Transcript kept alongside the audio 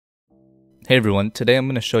Hey everyone, today I'm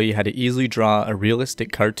going to show you how to easily draw a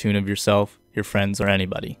realistic cartoon of yourself, your friends, or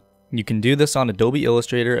anybody. You can do this on Adobe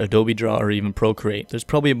Illustrator, Adobe Draw, or even Procreate. There's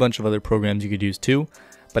probably a bunch of other programs you could use too,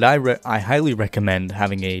 but I highly recommend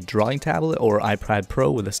having a drawing tablet or iPad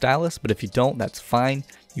Pro with a stylus, but if you don't, that's fine.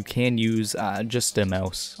 You can use just a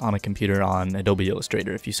mouse on a computer on Adobe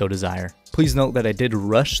Illustrator if you so desire. Please note that I did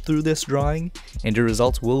rush through this drawing, and your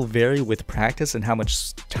results will vary with practice and how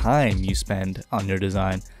much time you spend on your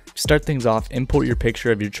design. To start things off, import your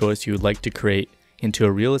picture of your choice you would like to create into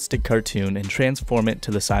a realistic cartoon and transform it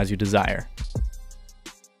to the size you desire.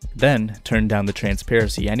 Then, turn down the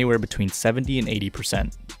transparency anywhere between 70 and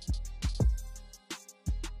 80%.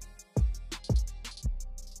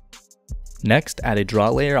 Next, add a draw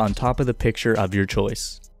layer on top of the picture of your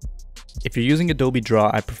choice. If you're using Adobe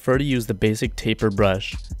Draw, I prefer to use the basic taper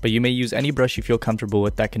brush, but you may use any brush you feel comfortable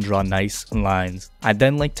with that can draw nice lines. I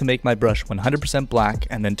then like to make my brush 100% black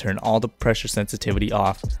and then turn all the pressure sensitivity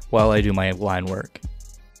off while I do my line work.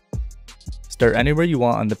 Start anywhere you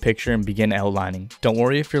want on the picture and begin outlining. Don't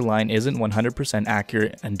worry if your line isn't 100%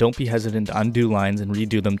 accurate, and don't be hesitant to undo lines and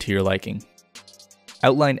redo them to your liking.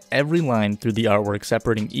 Outline every line through the artwork,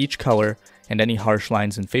 separating each color and any harsh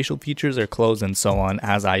lines in facial features or clothes and so on,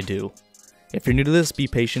 as I do. If you're new to this, be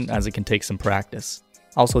patient as it can take some practice.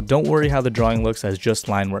 Also, don't worry how the drawing looks as just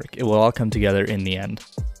line work. It will all come together in the end.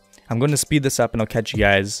 I'm going to speed this up and I'll catch you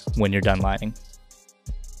guys when you're done lining.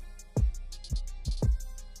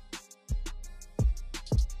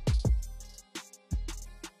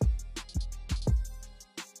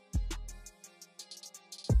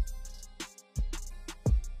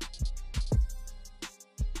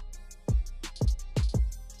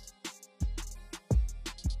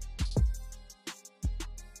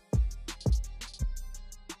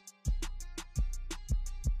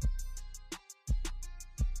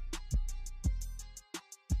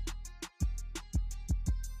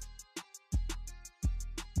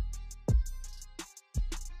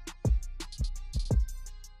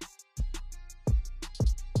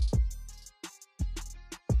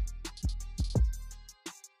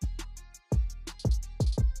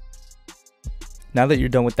 Now that you're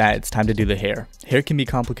done with that, it's time to do the hair. Hair can be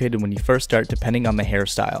complicated when you first start depending on the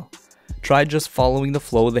hairstyle. Try just following the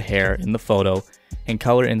flow of the hair in the photo and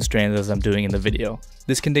color in strands as I'm doing in the video.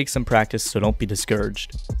 This can take some practice, so don't be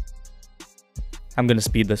discouraged. I'm going to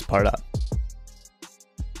speed this part up.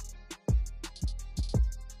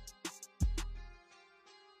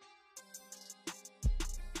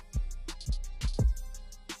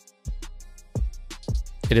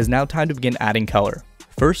 It is now time to begin adding color.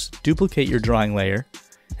 First, duplicate your drawing layer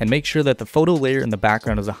and make sure that the photo layer in the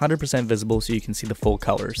background is 100% visible so you can see the full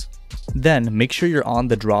colors. Then, make sure you're on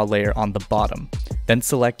the draw layer on the bottom. Then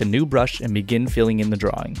select a new brush and begin filling in the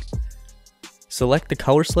drawing. Select the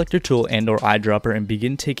color selector tool and/or eyedropper and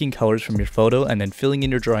begin taking colors from your photo and then filling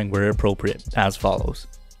in your drawing where appropriate, as follows.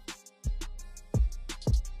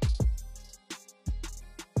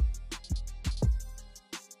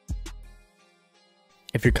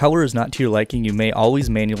 If your color is not to your liking, you may always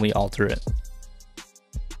manually alter it.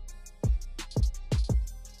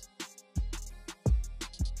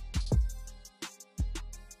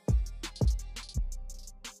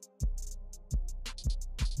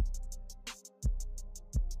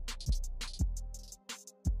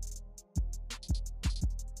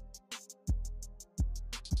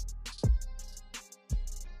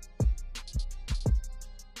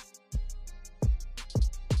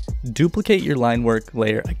 Duplicate your line work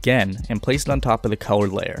layer again and place it on top of the color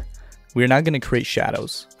layer. We are now going to create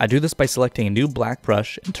shadows. I do this by selecting a new black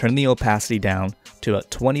brush and turn the opacity down to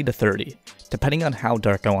 20 to 30, depending on how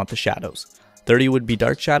dark I want the shadows. 30 would be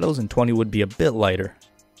dark shadows and 20 would be a bit lighter.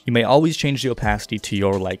 You may always change the opacity to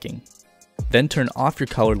your liking. Then turn off your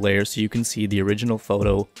color layer so you can see the original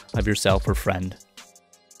photo of yourself or friend.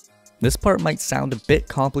 This part might sound a bit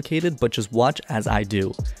complicated, but just watch as I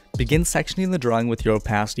do. Begin sectioning the drawing with your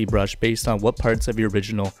opacity brush based on what parts of your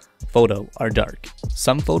original photo are dark.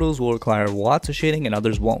 Some photos will require lots of shading and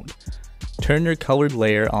others won't. Turn your colored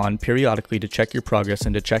layer on periodically to check your progress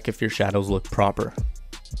and to check if your shadows look proper.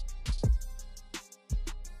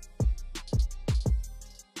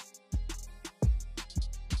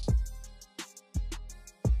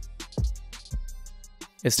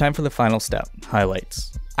 It's time for the final step,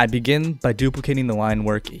 highlights. I begin by duplicating the line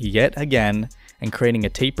work yet again and creating a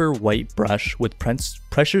taper white brush with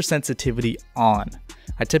pressure sensitivity on.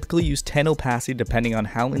 I typically use 10 opacity depending on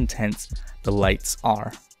how intense the lights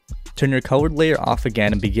are. Turn your colored layer off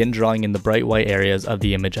again and begin drawing in the bright white areas of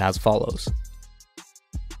the image as follows.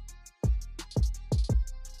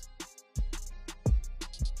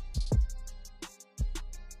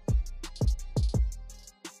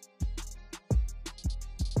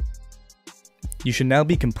 You should now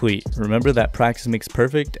be complete. Remember that practice makes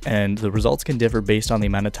perfect, and the results can differ based on the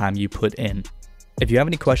amount of time you put in. If you have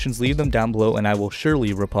any questions, leave them down below and I will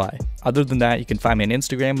surely reply. Other than that, you can find me on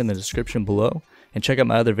Instagram in the description below, and check out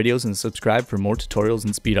my other videos and subscribe for more tutorials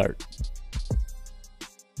in speed art.